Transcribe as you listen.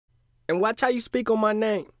And watch how you speak on my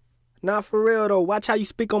name. Nah, for real though, watch how you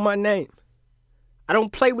speak on my name. I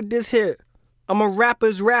don't play with this here. I'm a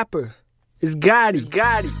rapper's rapper. It's Gotti. It's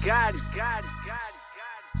Gotti.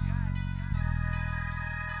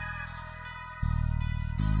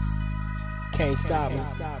 Can't stop me.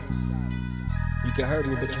 You can hurt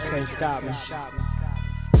me, but you can't stop me.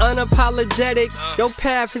 Unapologetic, your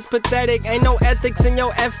path is pathetic. Ain't no ethics in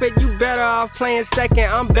your effort. You better off playing second.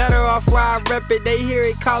 I'm better off where I rep it. They hear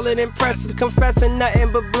it, call it impressive. Confessing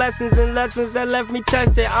nothing but blessings and lessons that left me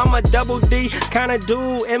tested. I'm a double D kind of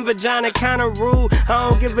dude, and vagina kind of rude. I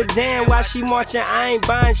don't give a damn why she marching, I ain't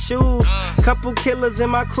buying shoes. Couple killers in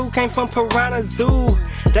my crew came from Piranha Zoo.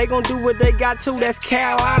 They gon' do what they got to, that's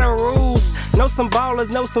Carolina rules. Know some ballers,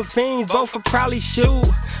 know some fiends, both will probably shoot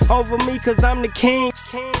over me cause I'm the king.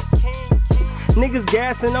 Niggas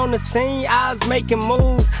gassing on the scene, eyes making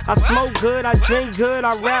moves. I smoke good, I drink good,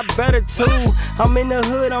 I rap better too. I'm in the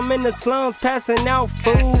hood, I'm in the slums, passing out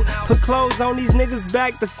food. Put clothes on these niggas'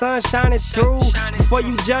 back, the sun shining through. Before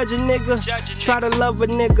you judge a nigga, try to love a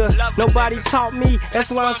nigga. Nobody taught me,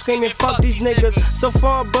 that's why I'm screaming fuck these niggas. So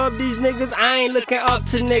far above these niggas, I ain't looking up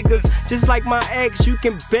to niggas. Just like my ex, you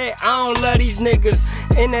can bet I don't love these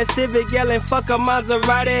niggas. In that Civic yelling fuck a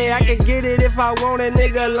Maserati. I can get it if I want a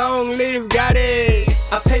nigga, long live Gotti.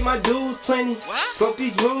 I pay my dues plenty, broke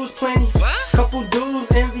these rules plenty. Couple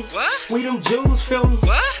dudes envy, we them Jews feel me.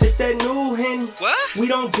 This that new Henny, we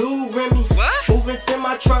don't do Remy. Moving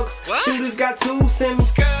semi trucks, shooters got two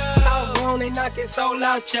semis. Out on they knocking soul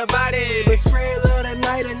out your body. But spray love the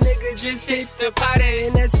night, a nigga just hit the potty.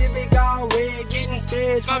 In that Civic all red, getting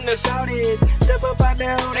stares from the shouties. Step up out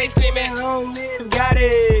there, they screaming long live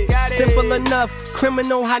Gotti. Simple enough,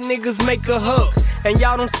 criminal how niggas make a hook. And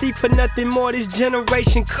y'all don't seek for nothing more, this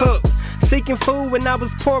generation cook. Seeking food when I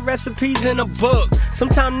was poor, recipes in a book.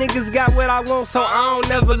 Sometimes niggas got what I want, so I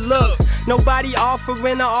don't ever look. Nobody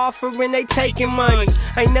offering, they taking money.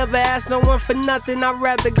 Ain't never asked no one for nothing, I'd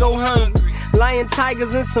rather go hungry. Lion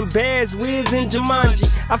tigers and some bears, Wiz in Jumanji.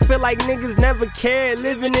 I feel like niggas never cared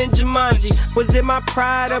living in Jumanji. Was it my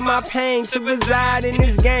pride or my pain to reside in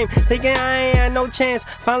this game? Thinking I ain't had no chance,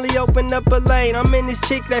 finally opened up a lane. I'm in this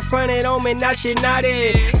chick that fronted on me, now she not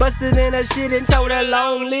it. Busted in her shit and told her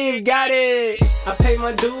long live, got it. I pay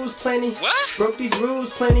my dues plenty, broke these rules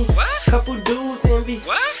plenty. Couple dudes envy,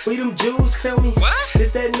 we them Jews feel me.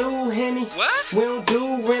 This that new Henny, we don't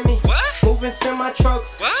do Remy. Moving semi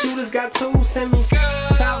trucks, shooters got two semis.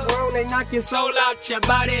 Top room, they knock your soul out your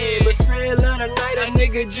body. But spread love the night, a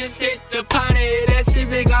nigga just hit the potty. That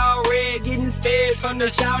Civic all red, getting stares from the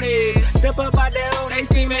shouties. Step up out there, they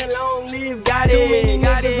screaming long live Gotti. Too many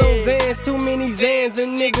niggas on Zans, too many Zans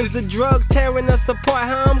and niggas. The drugs tearing us apart,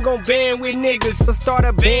 how I'm gon' band with niggas. So start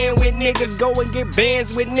a band with niggas, go and get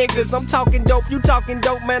bands with niggas. I'm talking dope, you talking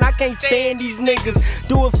dope, man, I can't stand these niggas.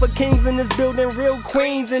 Do it for kings in this building, real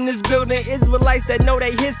queens in this building. Israelites that know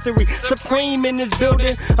their history, supreme in this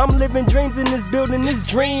building. I'm living dreams in this building, this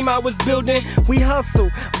dream I was building. We hustle,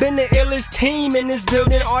 been the illest team in this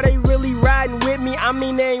building. Are they really riding with me? I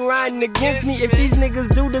mean they ain't riding against me. If these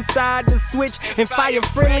niggas do decide to switch and fire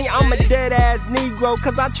friendly, I'm a dead ass Negro,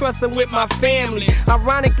 cause I trust them with my family.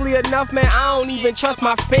 Ironically enough, man, I don't even trust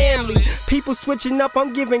my family. People switching up,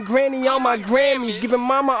 I'm giving granny all my Grammys. Giving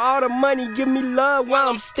mama all the money, give me love while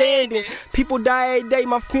I'm standing. People die every day,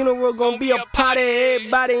 my funeral gon' be a party.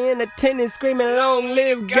 Everybody in attendance screaming long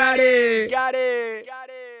live Gotti.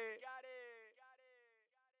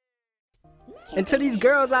 And to these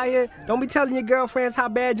girls out here, don't be telling your girlfriends how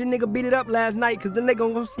bad your nigga beat it up last night, cause then they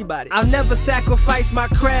gon' go see about it. I'll never sacrifice my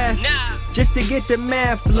craft just to get the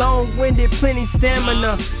math. Long-winded, plenty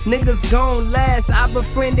stamina. Niggas gon' last. I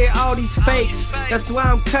befriended all these fakes, that's why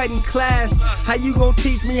I'm cutting class. How you gon'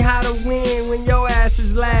 teach me how to win when your ass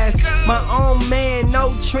is last? My own man,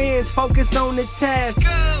 no trends, focus on the task.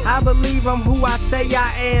 I believe I'm who I say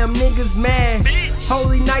I am, niggas mad.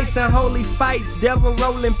 Holy nights and holy fights, devil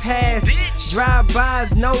rolling past.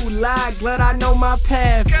 Drive-bys, no lie, glad I know my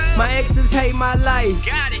path. My exes hate my life,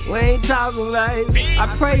 we ain't talking life. I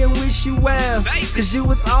pray and wish you well, cause you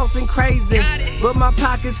was often crazy. But my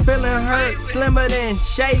pockets feeling hurt, slimmer than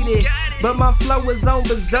shaded. But my flow is on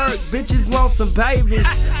berserk, bitches want some babies.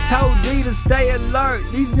 Told D to stay alert,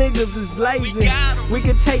 these niggas is lazy. We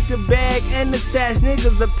could take the bag and the stash,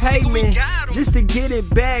 niggas will pay me. Just to get it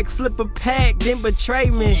back, flip a pack, then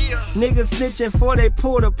betray me. Niggas snitching for they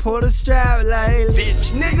pull the strap like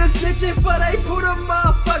niggas snitching for they pull the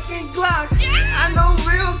motherfucking Glock. I know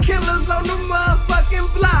real killers on the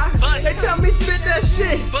motherfucking block. They tell me spit that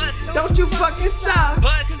shit, don't you fucking stop.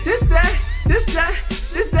 This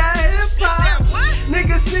that hip hop.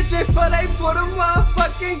 Niggas snitching for they pull the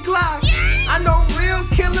motherfucking Glock.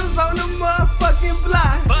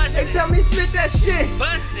 shit.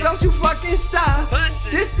 Don't you fucking stop.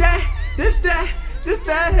 This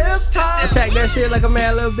that hip hop. Attack that shit like a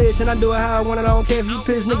mad little bitch, and I do it how I want it. I don't care if you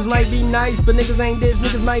piss. Niggas might be nice, but niggas ain't this.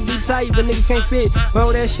 Niggas might be tight, but niggas can't fit.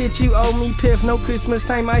 Roll that shit, you owe me piff. No Christmas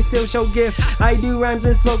time, I still show gift. I do rhymes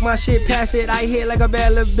and smoke my shit, pass it. I hit like a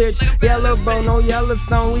bad little bitch. Yellow bone, no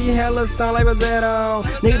Yellowstone. We hella stone like Rosetta on.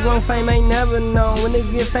 Niggas want fame, ain't never known. When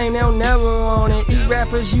niggas get fame, they don't never own it. Eat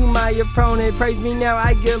rappers, you my opponent. Praise me now,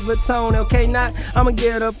 I give a tone. Okay, not, I'ma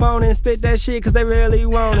get up on it and spit that shit, cause they really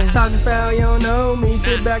want it. Talking foul, you don't know me.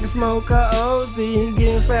 Sit back and smoke a OZ.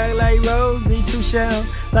 Getting fat like Rosie. Too shell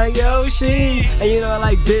like Yoshi. And you know I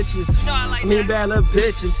like bitches. I mean bad little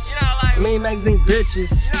bitches. I mean magazine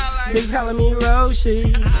bitches. Niggas calling me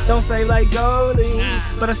Roshi. Don't say like goalie,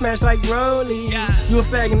 but I smash like Broly. You a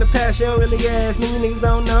fag in the past, you don't really ask me. You niggas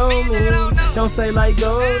don't know me. Don't say like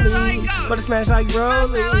goalie, but I smash like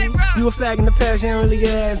Broly. You a fag in the past, you don't really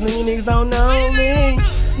ask me. You niggas don't know me.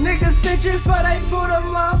 Niggas snitching for they put a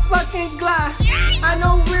motherfucking Glock. I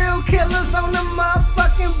know real killers on the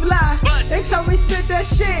motherfucking block. They told me spit that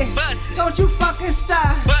shit. Don't you fucking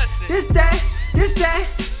stop. This that hip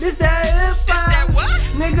hop.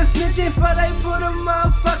 Niggas snitching for they put a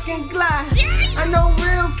motherfucking Glock. I know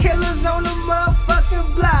real killers on the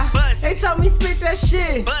motherfucking block. They told me spit that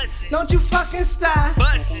shit. Don't you fucking stop.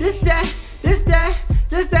 This that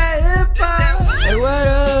hip hop. Hey, what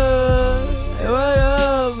up? Hey, what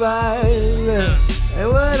up, baby? Hey,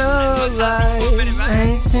 what up, baby? I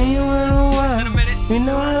ain't seen you in a while. You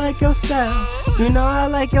know I like your style. You know I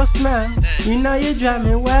like your smile. You know you drive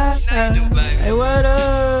me wild. Hey, what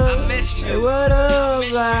up? Hey, what up,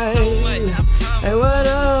 baby? Hey, what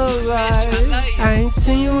up, baby? I ain't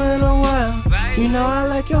seen you in a while. You know I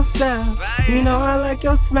like your style. You know I like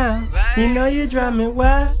your smile. You know you drive me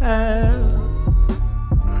wild.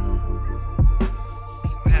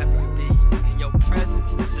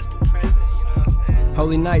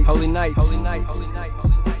 Holy nights, holy nights, holy nights.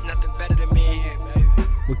 There's nothing better than me in here, baby.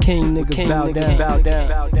 With king niggas bow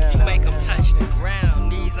down. You make them touch the ground,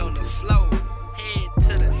 knees on the floor, head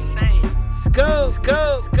to the same. Go.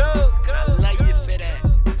 I love you for that.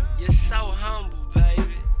 You're so humble,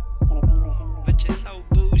 baby, but you're so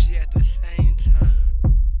bougie at the same time.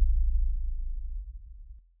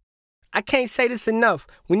 I can't say this enough.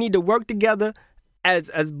 We need to work together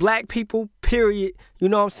as black people, period. You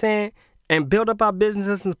know what I'm saying? And build up our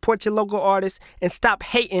businesses and support your local artists and stop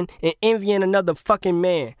hating and envying another fucking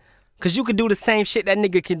man. Cause you could do the same shit that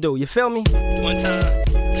nigga can do. You feel me? 1 time,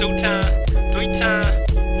 2 time, 3 time.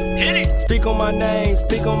 Hit it! Speak on my name,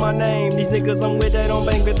 speak on my name. These niggas I'm with, they don't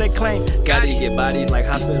bang with they claim. Gotta get bodies like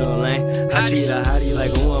hospital lane. I treat a hottie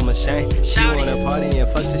like ooh, I'm ashamed. She wanna party and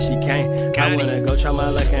fuck till she can't. I wanna go try my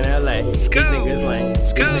luck in LA. These niggas lame,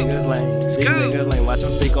 these niggas lame, these niggas lame. Watch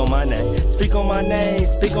them speak on my name. Speak on my name,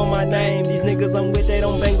 speak on my name. These niggas I'm with, they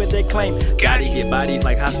don't bang with they claim. Gotta get bodies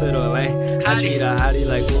like hospital lane. I treat a hottie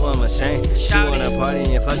like ooh, I'm ashamed. She wanna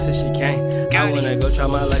party and fuck till she can't. I wanna go try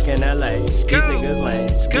my luck in LA. These niggas lame,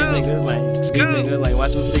 these niggas lame, these niggas lame.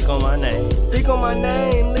 Watch them speak on my name. Speak on my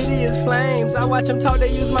name, Liddy is flames. I watch them talk,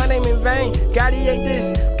 they use my name in vain. Gotti ain't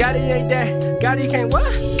this, Gotti ain't that. Gotti can't what?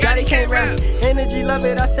 Gotti can't rap. Energy love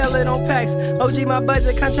it, I sell it on packs. OG my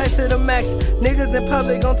budget, contract to the max. Niggas in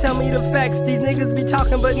public gon' tell me the facts. These niggas be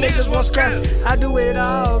talking, but niggas won't scrap. I do it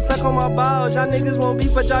all, suck on my balls. Y'all niggas won't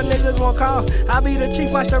beef, but y'all niggas won't call. I be the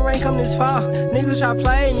chief, watch the rain come this fall. Niggas try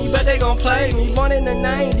play me, but they gon' play me. Born in the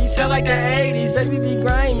 90s, sell like the 80s. Baby be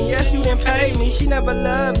grimy, ask you didn't pay me. She never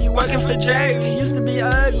loved you, working for Jerry. Used to be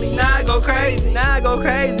ugly, now I go crazy.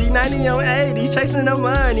 90 on 80s, chasing the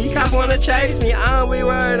money. Cops wanna chase me, I don't be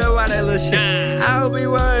worried about that little shit. I don't be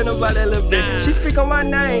worried about that little bitch. She speak on my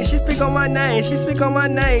name, she speak on my name, she speak on my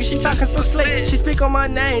name. She talking so slick, she speak on my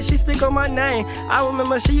name, she speak on my name. I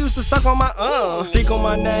remember she used to suck on my Speak on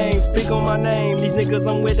my name, speak on my name. These niggas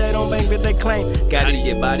I'm with, they don't bang with they claim. Gotta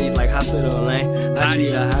get bodies like hospital lane. I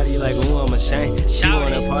treat a hottie like ooh, I'm ashamed. She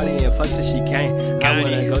wanna party and fuck till she can't. I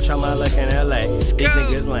wanna go try my luck in LA. These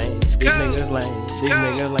niggas lame, these niggas lame, these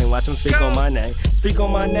niggas lame. Watch them speak on my name. Speak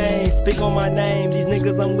on my name, speak on my name. These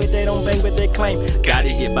niggas I'm with, they don't bang with they claim. Gotta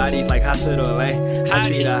hit bodies like hospital lane. I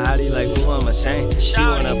treat a hottie like ooh, I'm ashamed. She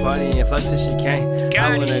wanna party and fuck till she can't.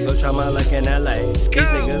 I wanna go try my luck in LA. These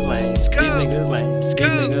niggas lame, these niggas lame, these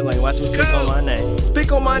niggas lame. Watch them speak on my name.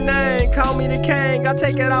 Speak on my name, call me the king. I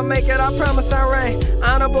take it, I make it, I promise I reign.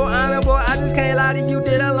 Honorable, I just can't lie to you.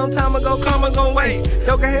 Did a long time ago, karma gon' wait.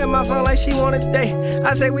 Yo can hit my phone like she want a date.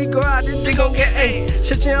 I say we go out, this bitch gon' get A.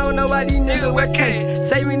 Shit, you don't know why these niggas wear K.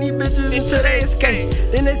 Saving these bitches until they escape.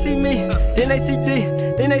 Then they see me, then they see D.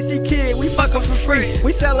 Then they see kid, we fuck them for free.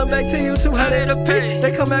 We sell them back to you 200 a piece.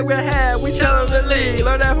 They come back with half, we tell them to leave.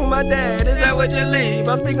 Learn that from my dad, is that what you leave?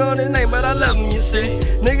 I speak on his name, but I love him, you see.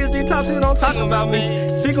 Niggas you talk to don't talk about me.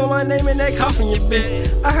 Speak on my name and they cuffin' you,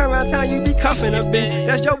 bitch. I heard around town you be cuffin' a bitch.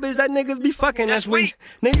 That's your bitch that niggas be fucking, that's we.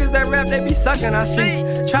 Niggas that rap, they be sucking, I see.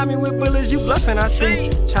 Try me with bullets, you bluffin', I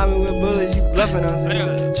see. Try me with bullets, you bluffin', I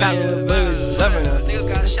see. Try me with bullets, you bluffin', I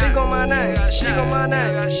see. Speak on my name, speak on my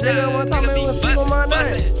name. Nigga one time me speak on my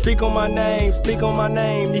name. Speak on my name, speak on my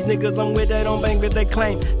name. These niggas I'm with, they don't bang, but they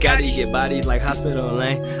claim. Gotti get bodies like hospital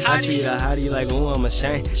lane. I treat a hottie like, ooh, I'm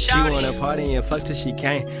ashamed. She wanna party and fuck till she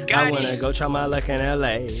can't. I wanna go try my luck in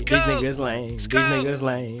LA. These niggas lame, these niggas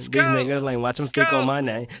lame, these niggas lame. Watch them speak on my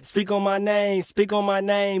name. Speak on my name, speak on my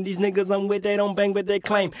name. These niggas I'm with, they don't bang, but they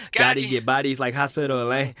claim. Gotti get bodies like hospital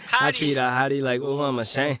lane. I treat a hottie like, ooh, I'm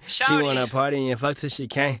ashamed. She wanna party and fuck till she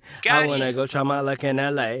can't. I wanna go try my luck in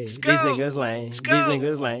LA. These niggas lame, these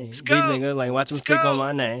niggas lame, these niggas lame. Watch them speak on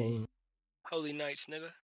my name. Holy nights,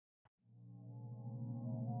 nigga.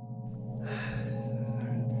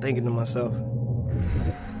 Thinking to myself.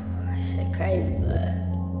 Shit crazy, blood.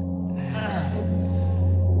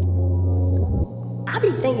 I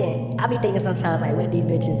be thinking sometimes, like, what these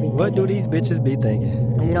bitches be thinking. What do these bitches be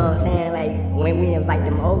thinking? You know what I'm saying? Like, when we invite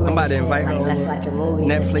them over, I'm about to invite her over. Let's watch a movie,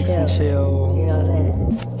 Netflix and chill. You know what I'm saying?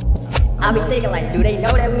 I be thinking, like, do they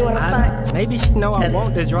know that we wanna fuck? Maybe she know I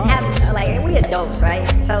want this drama. Like, we adults, right?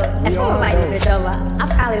 So if I'm inviting this bitch over, I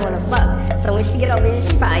probably wanna fuck. So when she get over here,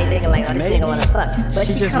 she probably thinking like, oh, this nigga wanna fuck. But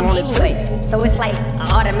she just come anyway. So it's like an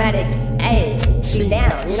automatic, hey, she's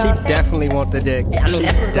down. You know what I'm saying? She definitely want the dick. I mean,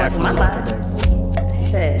 that's what's going through my mind.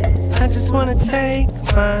 Shit. I just wanna take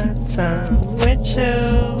my time with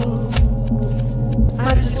you.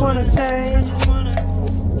 I just wanna take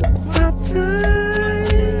my time.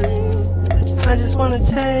 I just wanna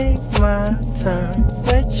take my time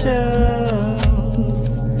with you.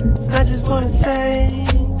 I just wanna take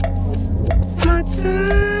my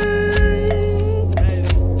time.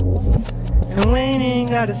 And we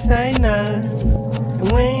ain't gotta say nothing.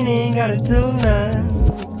 And we ain't gotta do nothing.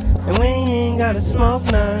 And we ain't gotta smoke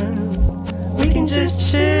nothing. We can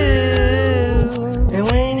just chill. And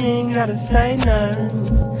we ain't gotta say nothing.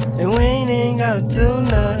 And we ain't gotta do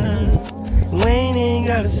nothing. We ain't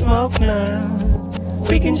gotta smoke now.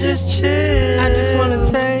 We can just chill. I just wanna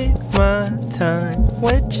take my time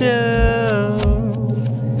with you.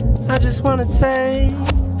 I just wanna take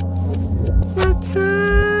my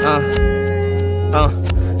time.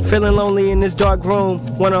 Feeling lonely in this dark room.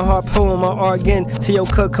 Wanna harpoon my organ to your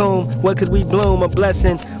cocoon. What could we bloom? A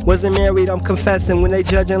blessing. Wasn't married, I'm confessing. When they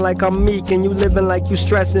judging like I'm meek and you living like you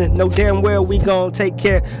stressing. Know damn well we gon' take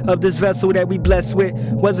care of this vessel that we blessed with.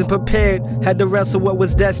 Wasn't prepared, had to wrestle what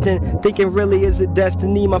was destined. Thinking really is it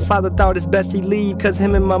destiny? My father thought it's best he leave, cause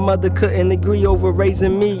him and my mother couldn't agree over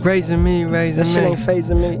raising me. Raising me. That shit ain't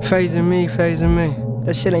phasing me. Phasing me.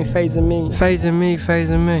 That shit ain't phasing me. Phasing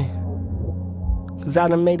me. Cause I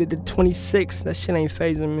done made it to 26, that shit ain't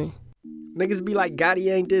phasing me. Niggas be like,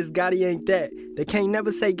 Gotti ain't this, Gotti ain't that. They can't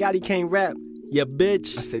never say Gotti can't rap. Yeah,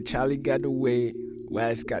 bitch. I said Charlie got the weight,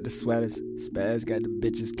 Wax got the sweaters, Spaz got the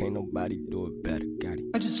bitches, can't nobody do it better, Gotti.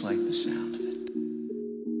 I just like the sound of it.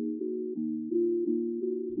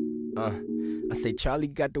 I say Charlie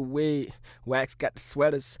got the weight, Wax got the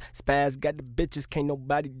sweaters, Spaz got the bitches, can't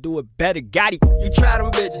nobody do it better, Gotti. You try them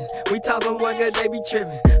bitches, we toss them one good, they be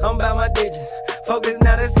trippin'. I'm about my digits, focus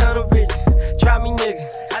now, that's tunnel vision. Try me, nigga,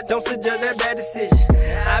 I don't suggest that bad decision.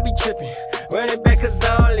 I be trippin', run it back cause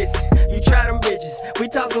I don't listen. You try them bitches, we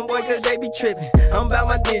toss them boy cause they be trippin'. I'm about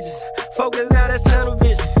my digits, focus now, that's tunnel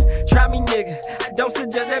vision. Try me, nigga, I don't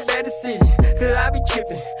suggest that bad decision. Cause I be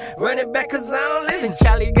trippin', run it back cause I don't listen.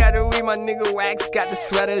 Charlie got the read, my nigga Wax got the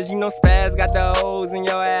sweaters. You know Spaz got the hoes and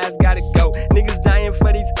your ass gotta go. Niggas dying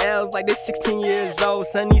for these L's like they 16 years old.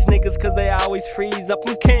 Son, these niggas cause they always freeze up.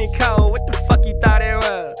 I'm King Cole, what the fuck you thought it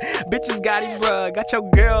was? Bitches got it, bruh, got your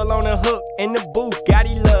girl on the hook in the booth, got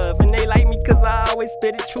it love. And they like me cause I always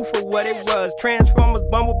spit the truth for what it was. Transformers,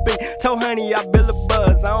 Bumblebee, told honey I build a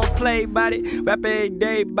buzz. I don't play about it, rap every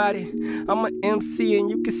day about it. I'm an MC and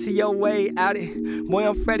you can see your way out it. Boy,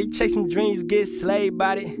 I'm Freddy, chasing dreams, get slayed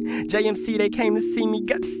by it. JMC, they came to see me,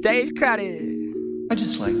 got the stage crowded. I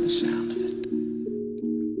just like the sound of it.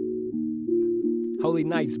 Holy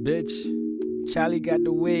nights, bitch. Charlie got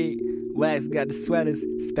the wig, Wax got the sweaters,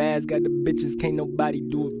 Spaz got the bitches, can't nobody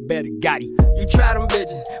do it better, Gotti. You try them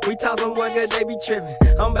bitches, we toss them one good, they be trippin'.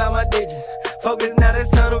 I'm about my digits, focus now,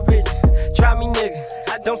 that's tunnel vision. Try me, nigga,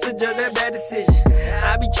 I don't suggest that bad decision.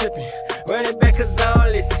 I be trippin', run it back cause I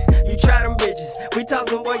don't listen. You try them bitches, we toss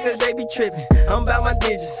them boy cause they be trippin'. I'm about my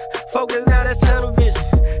digits, focus now, that's tunnel vision.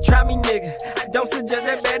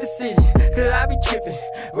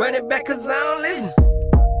 back cause I don't listen.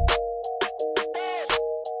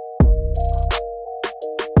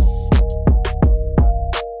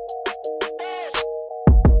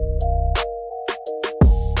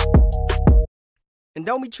 And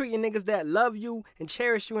don't be treating niggas that love you and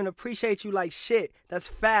cherish you and appreciate you like shit. That's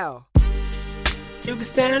foul. You can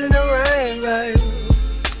stand in the rain, baby.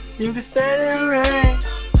 You can stand in the rain.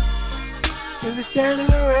 You can stand in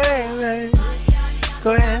the rain, baby.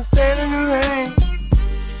 Go ahead and stand in the rain.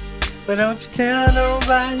 But don't you tell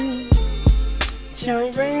nobody that you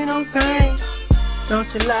ain't bringing no pain.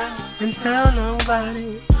 Don't you lie and tell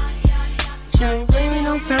nobody that you ain't bringing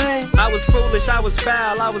no pain. I was foolish, I was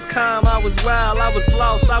foul, I was calm, I was wild, I was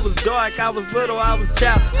lost, I was dark, I was little, I was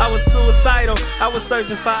child, I was suicidal, I was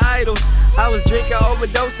searching for idols. I was drinking,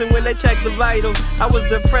 overdosing when they checked the vitals. I was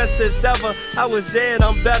depressed as ever, I was dead,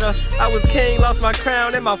 I'm better. I was king, lost my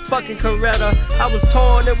crown and my fucking Coretta. I was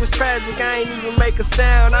torn, it was tragic, I ain't even make a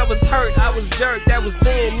sound. I was hurt, I was jerked, that was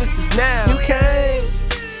then, this is now. You can't,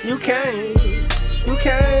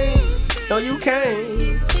 no you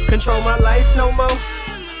can't control my life no more.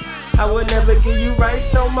 I would never give you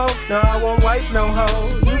rights no more. No, I won't wife no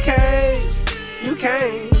hoe. You can't,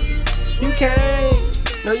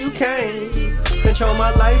 no you can't control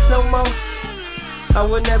my life no more. I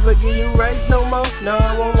would never give you rights no more. No,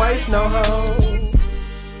 I won't wife no hoe.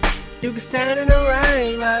 You can stand in the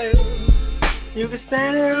rain, baby. You can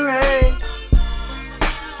stand in the rain.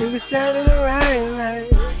 You can stand in the rain,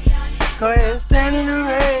 baby. Go ahead and stand in the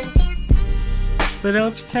rain. But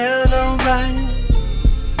don't you tell nobody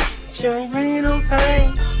that you ain't bringing no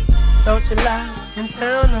pain. Don't you lie and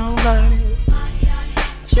tell nobody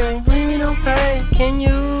that you ain't bringing no pain. Can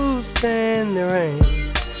you stand the rain?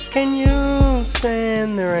 Can you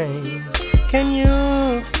stand the rain? Can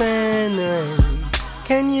you stand the rain?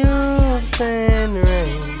 Can you stand the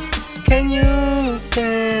rain? Can you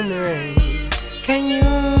stand the rain? Can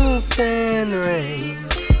you stand the rain?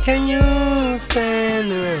 Can you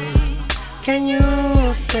stand the rain? Can you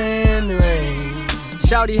stand the rain?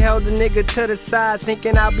 Shawty held the nigga to the side,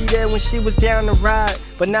 thinking I'll be there when she was down the ride.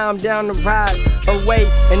 But now I'm down the ride, away,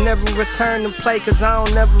 and never return to play. Cause I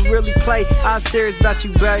don't never really play, I'm serious about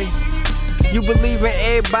you, babe. You believe in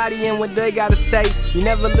everybody and what they gotta say. You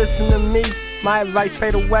never listen to me, my advice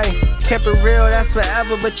fade away. Kept it real, that's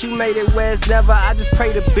forever, but you made it where it's never. I just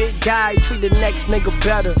pray the big guy treat the next nigga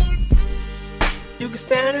better. You can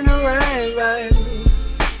stand in the rain, baby.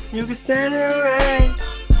 You can stand in the rain.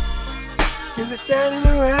 You can stand in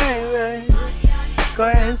the rain, baby. Go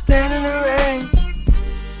ahead and stand in the rain.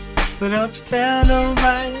 But don't you tell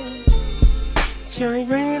nobody that you ain't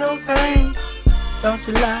bringing no pain. Don't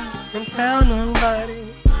you lie and tell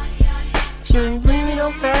nobody that you ain't bringing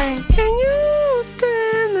no pain. Can you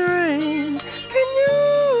stand the rain? Can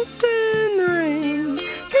you stand the rain?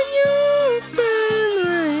 Can you stand the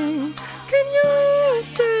rain? Can you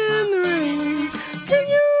stand the rain? Can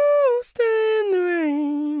you stand the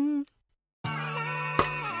rain?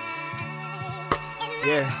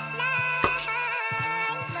 Yeah.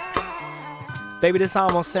 Baby, this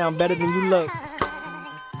almost sound better than you look.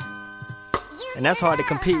 And that's hard to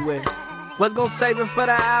compete with. Was gonna save it for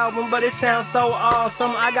the album, but it sounds so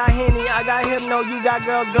awesome. I got Henny, I got Hypno, you got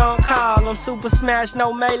girls gon' call them. Super Smash,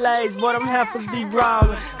 no melees, boy them heifers be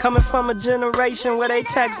brawling. Coming from a generation where they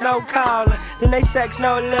text, no calling. Then they sex,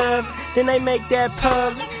 no love, then they make that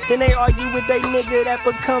public. Then they argue with they nigga that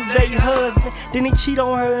becomes they husband. Then he cheat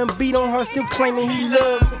on her and beat on her, still claiming he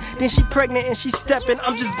love her. Then she pregnant and she stepping,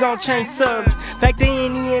 I'm just gon' change subject. Back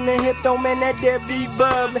then he in the Hypno, man, that there be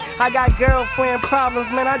bubbling. I got girlfriend problems,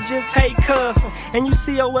 man, I just hate cuffing. And you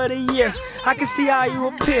see over the year, I can see how you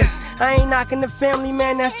appear. I ain't knocking the family,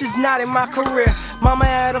 man, that's just not in my career. Mama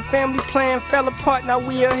had a family plan, fell apart, now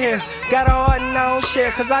we are here. Got a heart and I don't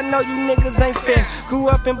share, cause I know you niggas ain't fair. Grew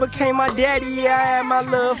up and became my daddy, yeah, I had my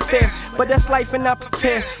love fair. But that's life and I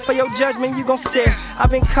prepare, for your judgment you gon' stare.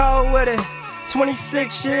 I've been cold with it,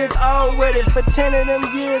 26 years old with it. For 10 of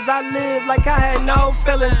them years I lived like I had no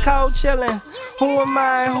feelings. Cold chillin', who am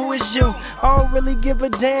I and who is you? I don't really give a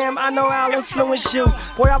damn, I know I'll influence you.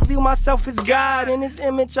 Boy, I view myself as God, in His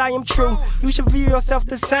image I am true. You should view yourself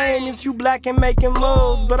the same if you black and making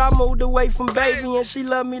moves. But I moved away from baby and she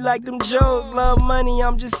loved me like them Jews. Love money,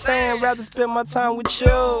 I'm just saying, rather spend my time with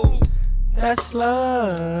you. That's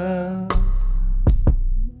love.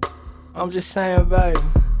 I'm just saying, baby,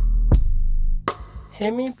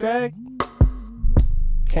 hit me back.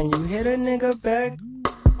 Can you hit a nigga back?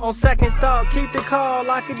 On second thought, keep the call,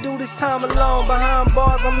 I could do this time alone. Behind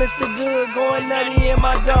bars, I'm Mr. Good, going nutty in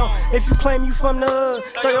my dome. If you claim you from the hood,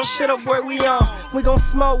 throw your shit up where we on. We gon'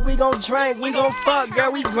 smoke, we gon' drink, we gon' fuck,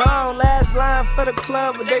 girl, we grown. Last line for the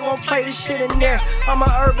club, but they won't play this shit in there. I'm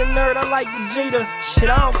a urban nerd, I like Vegeta. Shit,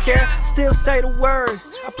 I don't care, still say the word.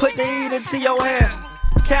 I put the heat into your hair.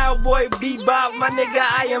 Cowboy bebop, my nigga,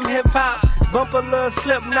 I am hip-hop. Bump a little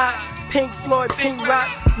Slipknot, Pink Floyd, Pink Rock,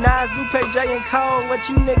 Nas, Lupe, J, and Cole. What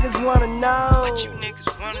you niggas wanna know? What you niggas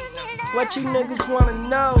wanna know? What you niggas wanna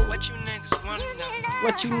know? What you niggas wanna know?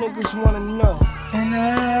 What you niggas wanna know? And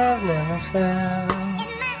I've never found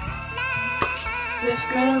this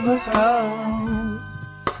good before.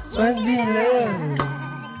 Must be love.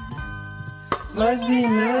 Must be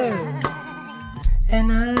love.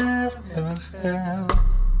 And I've never found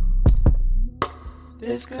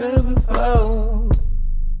this good before.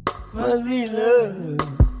 Must be love.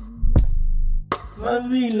 Must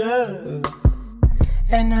be love.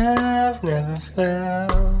 And I've never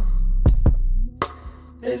found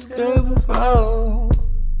this good before.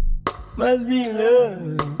 Must be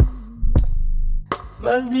love.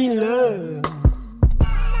 Must be love.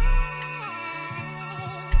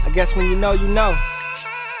 I guess when you know, you know.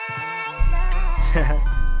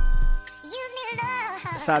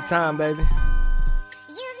 It's our time, baby.